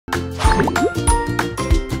Hey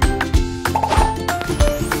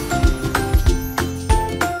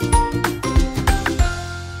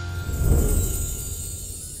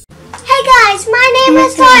guys, my name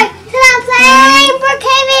is Toy, and I'm playing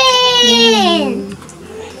Brookhaven.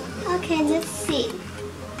 Okay, let's see.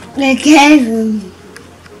 Brookhaven.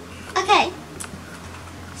 Okay,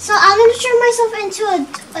 so I'm gonna turn myself into an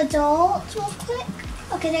adult real quick.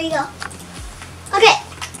 Okay, there you go. Okay,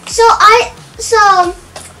 so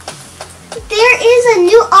there is a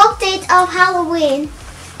new update of Halloween,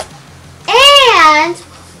 and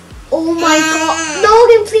oh my god,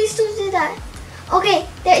 Logan, please don't do that. Okay,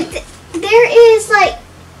 there is like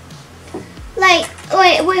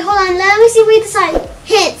wait, hold on, let me see, read the sign.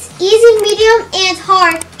 Hints: easy, medium, and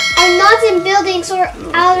hard are not in buildings or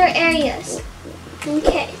outer areas.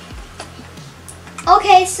 Okay.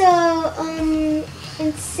 Okay, so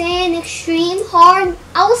insane, extreme, hard.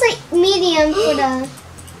 I was like medium for the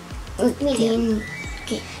medium.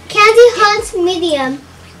 Okay. Candy hunt, medium.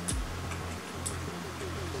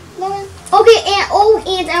 Okay,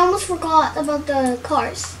 and I almost forgot about the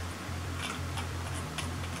cars.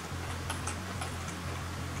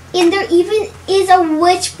 And there even is a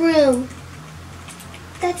witch broom.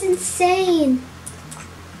 That's insane.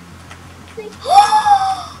 Like,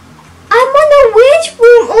 I'm on the witch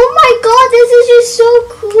broom. Oh my god, this is just so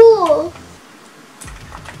cool.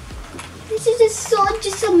 This is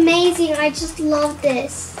just amazing. I just love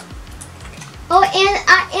this. Oh, and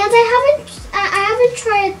I haven't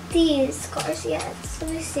tried these cars yet. So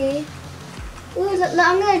let me see. Ooh,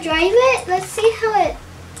 I'm gonna drive it. Let's see how it.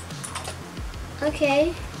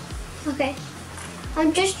 Okay. Okay.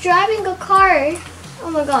 I'm just driving a car. Oh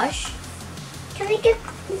my gosh. Can I get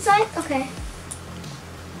inside? Okay.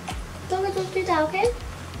 Logan, don't do that, okay?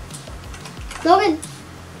 Logan.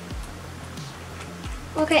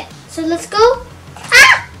 Okay, so let's go.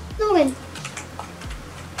 Ah! Logan.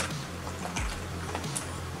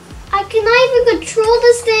 I cannot even control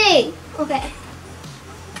this thing. Okay.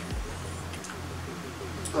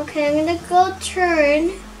 Okay, I'm gonna go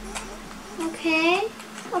turn. Okay.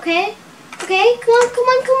 Okay. Okay, come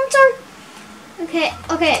on, turn. Okay,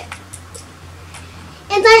 okay.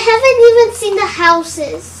 And I haven't even seen the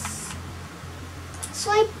houses.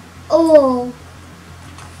 So oh.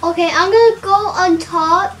 Okay, I'm gonna go on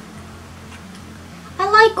top. I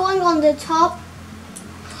like going on the top.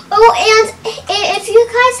 Oh, and if you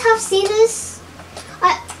guys have seen this,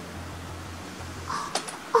 I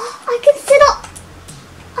can sit up.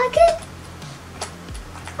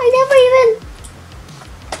 I never even.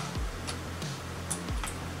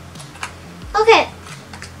 Okay,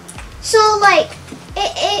 so like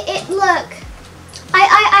it look. I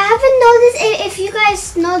haven't noticed if you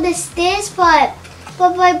guys noticed this, but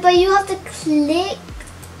you have to click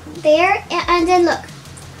there and then look.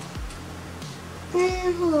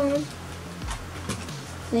 Hold on.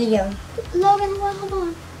 Video. Logan, hold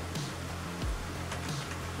on.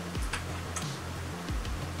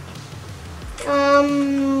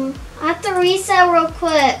 I have to reset real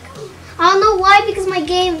quick. I don't know why, because my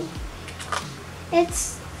game,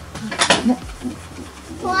 it's,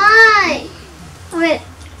 why? Okay.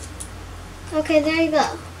 Okay, there you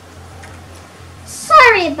go.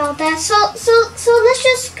 Sorry about that. So let's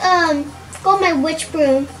just go my witch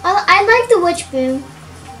broom. I like the witch broom.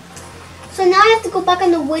 So now I have to go back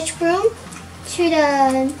on the witch broom to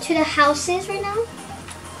the houses right now.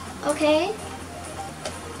 Okay.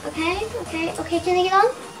 Okay. Can I get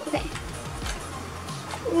on? Okay.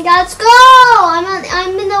 Let's go.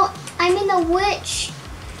 I'm in the witch.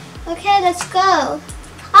 Okay, let's go.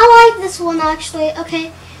 I like this one actually.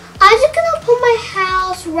 Okay. I'm just gonna put my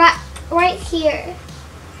house right here.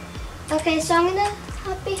 Okay, so I'm gonna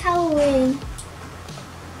happy Halloween.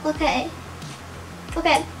 Okay.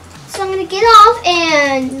 Okay. So I'm gonna get off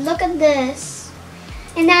and look at this.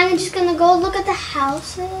 And now I'm just gonna go look at the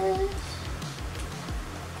houses.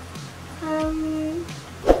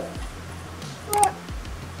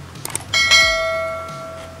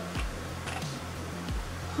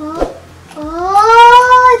 Huh?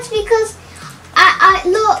 Oh, it's because I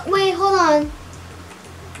look, wait, hold on.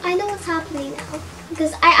 I know what's happening now.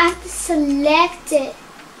 Because I have to select it.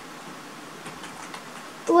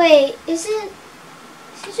 Wait, is it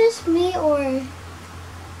just me or...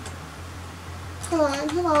 Hold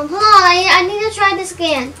on. I need to try this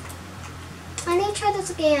again.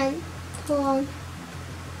 Hold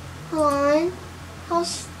on.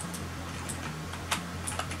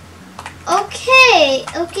 Okay,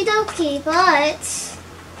 okie dokie, but...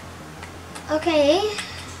 Okay.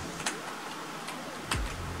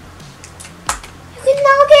 You can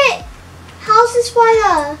now get houses by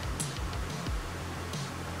the...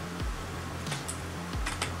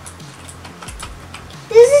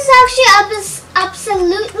 actually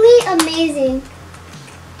absolutely amazing.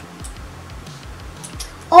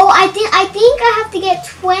 Oh, I think I have to get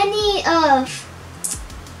 20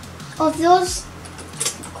 of those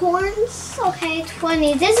corns. Okay,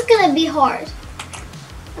 20. This is gonna be hard.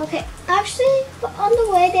 Okay, actually, on the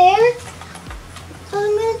way there,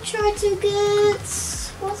 I'm gonna try to get,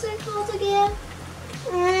 what's it called again?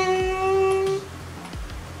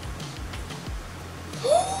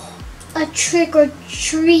 A trick or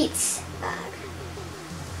treat bag.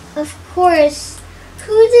 Of course.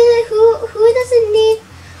 Who doesn't need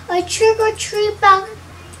a trick or treat bag?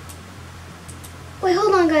 Wait,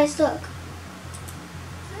 hold on, guys. Look.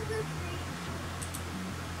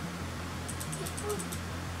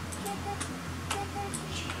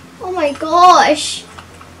 Oh my gosh.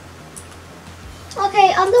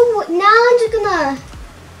 Okay, now I'm just gonna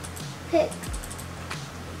pick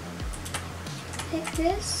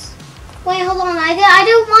this. Wait, hold on. I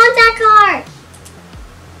didn't want that card.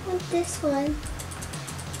 I want this one.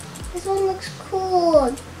 This one looks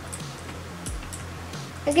cool.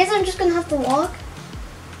 I guess I'm just gonna have to walk.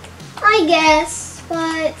 I guess,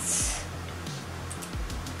 but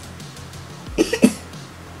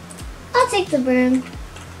I'll take the broom.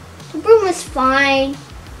 The broom is fine.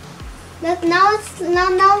 Now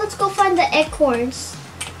let's go find the acorns.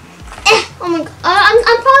 Oh my god! I'm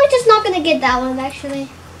probably just not gonna get that one actually.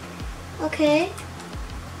 Okay.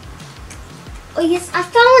 Oh yes, I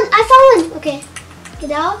found one. Okay,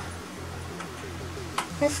 get out.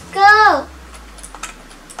 Let's go.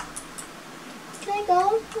 Can I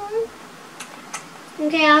go?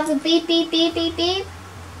 Okay, I have to beep beep beep beep beep.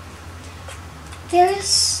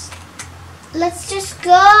 Let's just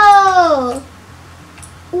go.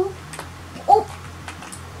 Ooh. Oh.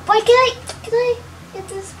 Wait, can I get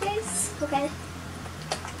this place? Okay.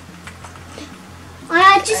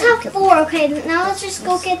 I just have 4. Okay, now let's just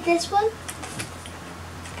go get this one.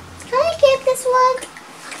 Can I get this one?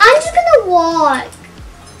 I'm just gonna walk.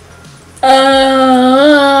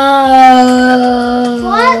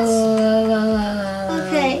 What?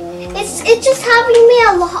 Okay. It's just having me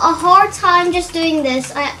a hard time just doing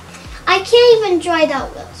this. I can't even drive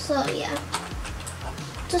that well. So yeah.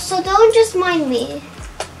 So don't just mind me.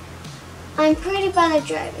 I'm pretty bad at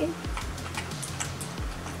driving.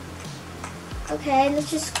 Okay, let's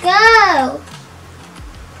just go.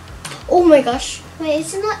 Oh my gosh. Wait,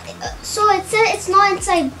 it's not. So it said it's not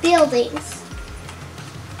inside buildings.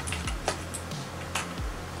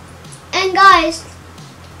 And guys.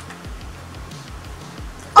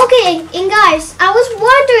 Okay, and guys, I was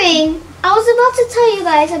wondering. I was about to tell you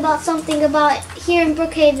guys about something about here in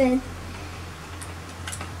Brookhaven.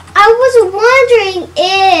 I was wondering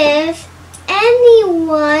if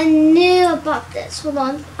anyone knew about this. Hold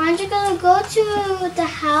on. I'm just gonna go to the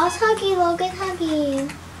house. Huggy, Logan, Huggy.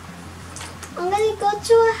 I'm gonna go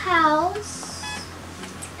to a house.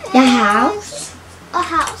 The house? A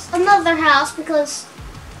house. Another house because,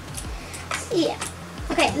 yeah.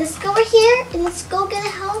 Okay, let's go over here and let's go get a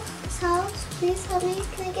house. This house. Please help me.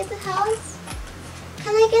 Can I get the house?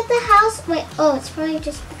 Can I get the house? Wait, oh, it's probably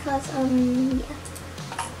just because, yeah.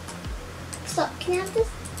 So, can I have this?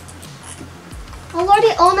 I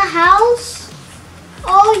already own a house?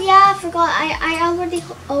 Oh yeah, I forgot. I already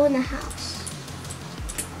own a house.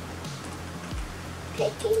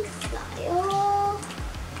 Taking style.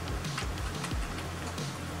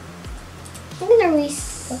 I'm gonna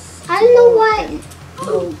I don't know why.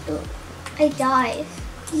 I died.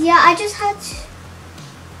 Yeah, I just had to.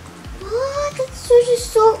 What? That's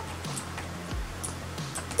just so.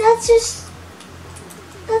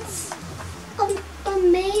 That's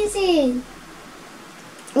amazing.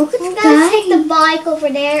 I'm gonna take the bike over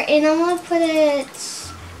there and I'm gonna put it.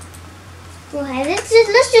 Okay, let's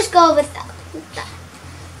just go with that.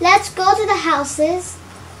 Let's go to the houses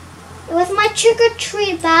with my trick or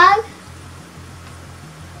treat bag.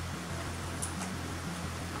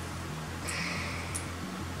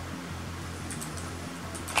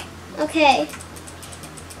 Okay.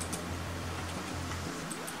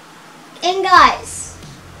 And guys.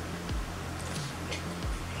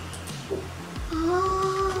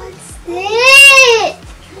 Oh, it's it.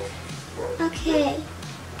 Okay.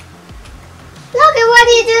 Logan, what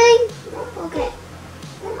are you doing? Okay.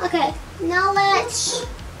 Okay. Now let's.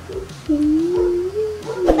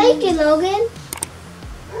 Thank you, Logan.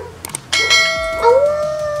 Oh,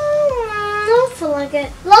 I don't feel like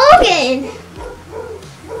it. Logan!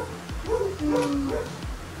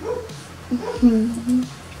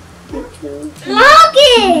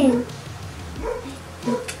 Logan!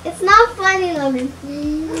 It's not funny, Logan.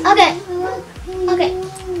 Okay. Okay.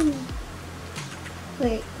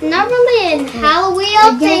 Wait. Not really a Halloween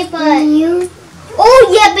update, but you. oh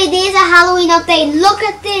yeah, but it is a Halloween update. Look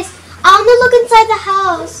at this. I want to look inside the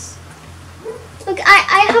house. Look,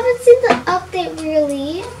 I haven't seen the update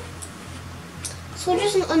really. So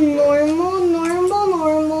just a normal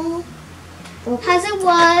as it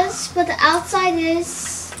was, but the outside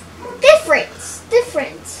is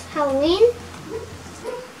different Halloween.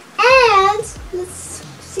 And let's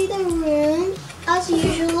see the room as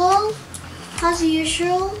usual.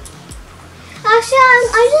 Actually,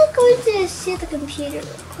 I'm just going to see the computer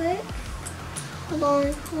real quick. Hold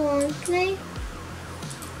on. Can I?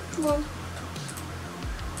 Hold on.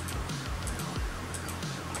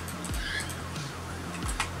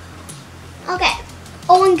 Okay.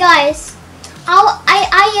 Oh, and guys,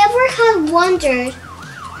 I ever had wondered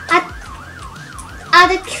at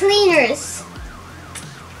the cleaners,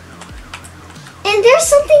 and there's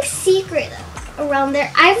something secret around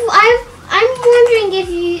there. I'm wondering if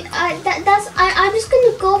you I'm just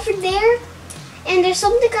gonna go over there, and there's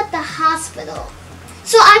something at the hospital.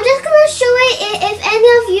 So I'm just gonna show it if any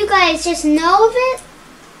of you guys just know of it.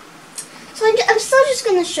 So I'm still just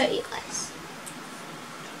gonna show you guys.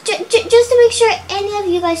 Just to make sure any of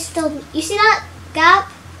you guys still, you see that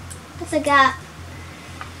gap? That's a gap.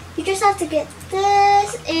 You just have to get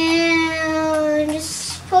this and just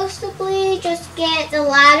supposedly just get the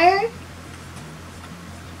ladder.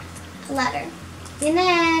 And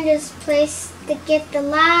then just get the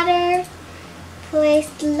ladder. Place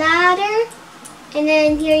the ladder. And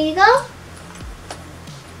then here you go.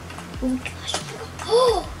 Oh gosh.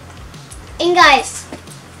 Oh! And guys,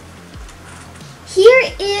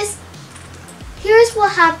 here is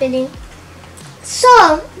what happening.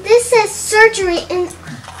 So this says surgery, and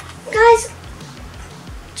guys,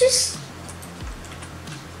 just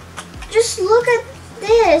look at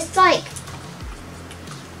this. Like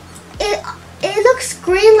it looks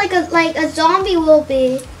green like a zombie will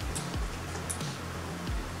be.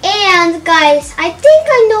 And guys, I think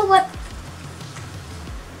I know what.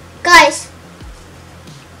 Guys,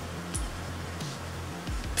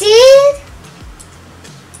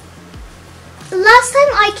 last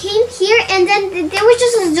time I came here, and then there was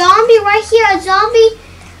just a zombie right here. A zombie,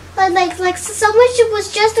 like someone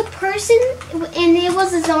was just a person, and it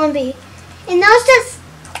was a zombie, and now it's just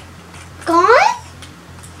gone.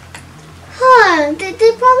 Huh?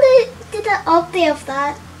 They probably did an update of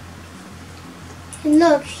that. And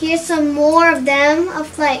look, here's some more of them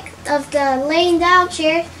of the laying down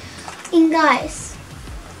chair. And guys,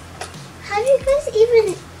 have you guys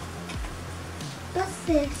even? What's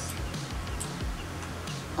this?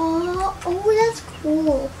 Oh, that's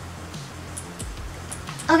cool.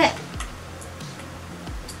 Okay.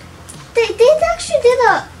 They actually did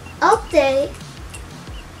an update.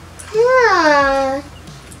 Huh.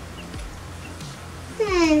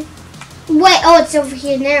 Wait, oh, it's over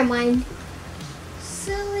here. Never mind.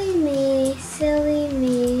 Silly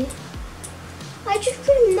me. I just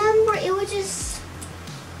remember it was just...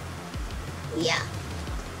 Yeah,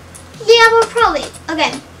 but probably.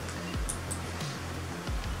 Okay.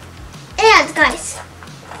 And guys,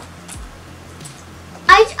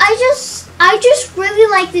 I just really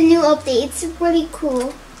like the new update. It's really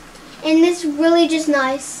cool, and it's really just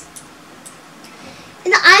nice.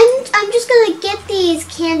 And I'm just gonna get these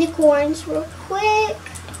candy corns real quick.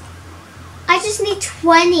 I just need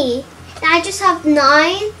 20, and I just have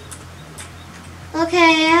 9. Okay,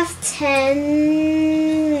 I have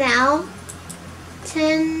 10 now.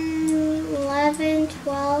 10, 11,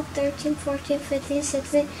 12, 13, 14, 15,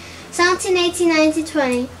 16, 17, 18, 19,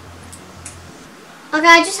 20. Okay,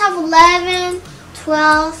 I just have 11,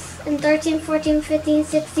 12, and 13, 14, 15,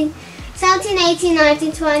 16, 17, 18,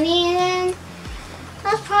 19, 20, and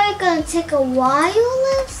that's probably gonna take a while,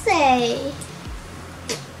 let's say.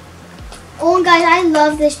 Oh, and guys, I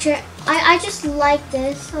love this chair. I just like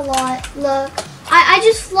this a lot. Look, I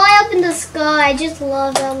just fly up in the sky. I just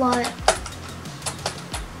love it a lot.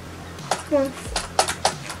 Come on.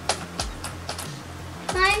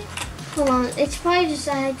 Hi. Hold on. It's probably just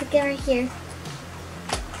I have to get right here.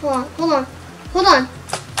 Hold on.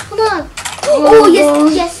 Oh,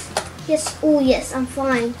 yes. Oh, yes, I'm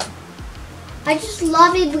fine. I just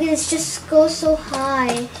love it because it just goes so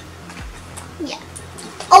high. Yeah.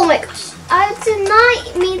 Oh my gosh. I did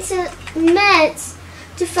not meant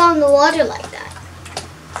to fall in the water like that.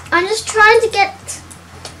 I'm just trying to get...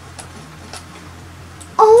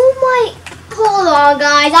 Oh my... Hold on,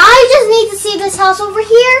 guys. I just need to see this house over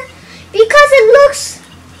here because it looks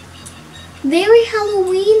very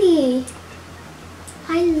Halloween-y.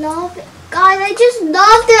 I love it. Guys, I just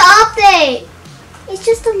love the update. It's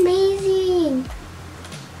just amazing.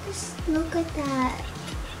 Just look at that.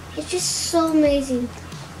 It's just so amazing.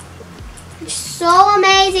 It's so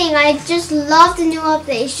amazing. I just love the new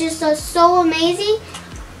update. It's just so amazing.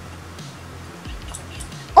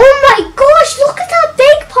 Oh my gosh, look at that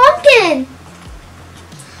big pumpkin.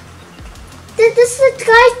 This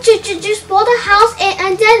guy just bought a house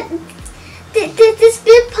and then this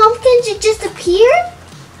big pumpkin just appeared?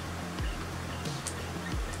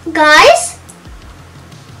 Guys?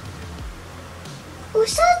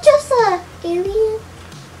 Was that just an alien?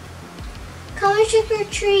 Come and trick or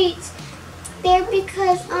treat. There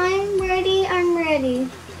because I'm ready.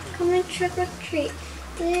 Come and trick or treat.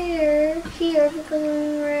 There, here because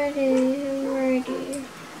I'm ready.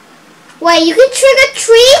 Wait, you can trick or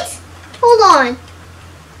treat? Hold on.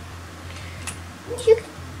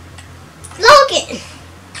 Logan!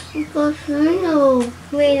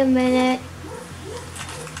 Wait a minute.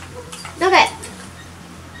 Okay.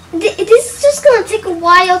 This is just gonna take a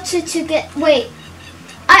while to get. Wait.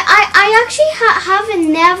 I actually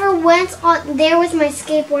never went on there with my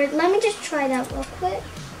skateboard. Let me just try that real quick.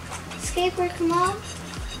 Skateboard, come on.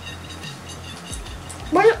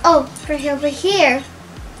 Where? Oh, right over here.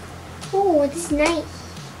 Oh, this is nice.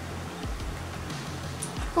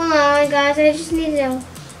 Hold on, guys. I just need to.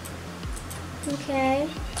 Okay.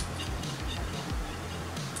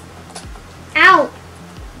 Ow.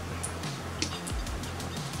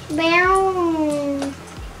 Bow.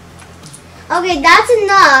 Okay, that's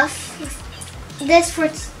enough. This for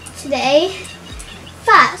today.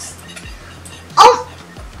 Fast.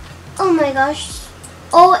 Oh my gosh.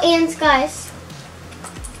 Oh, and guys,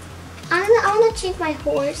 I wanna change my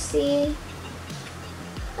horsey.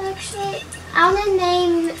 Actually, I wanna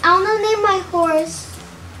name my horse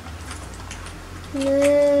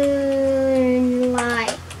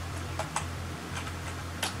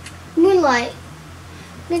Moonlight.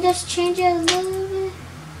 Let me just change it a little bit.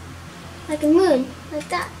 Like a moon, like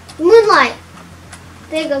that. Moonlight.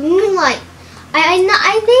 There you go, Moonlight. I named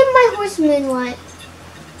my horse Moonlight.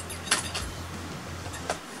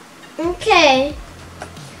 Okay.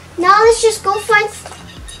 Now let's just go find.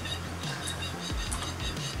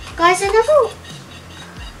 Guys, I never.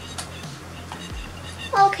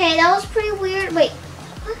 Okay, that was pretty weird. Wait.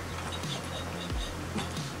 What?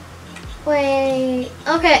 Wait.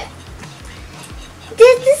 Okay.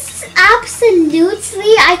 This is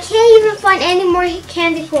absolutely. I can't even find any more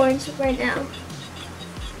candy corns right now.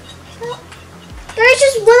 There's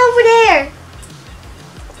just one over there.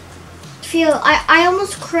 I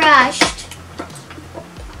almost crashed.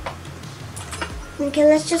 Okay,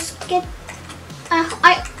 let's just get.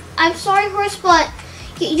 I'm sorry, horse, but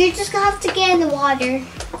you're just gonna have to get in the water.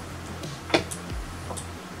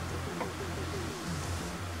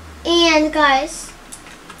 And guys,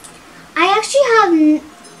 I actually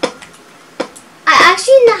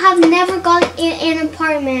have never gone in an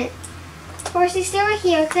apartment. Horsey, stay right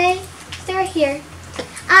here, okay? Stay right here.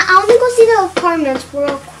 I want to go see the apartments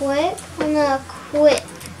real quick. I'm gonna equip.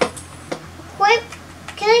 Equip?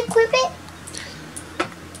 Can I equip it?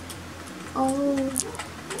 Oh.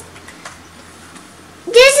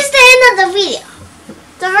 This is the end of the video.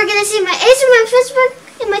 Don't forget to see my Instagram, my Facebook,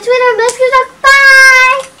 and my Twitter,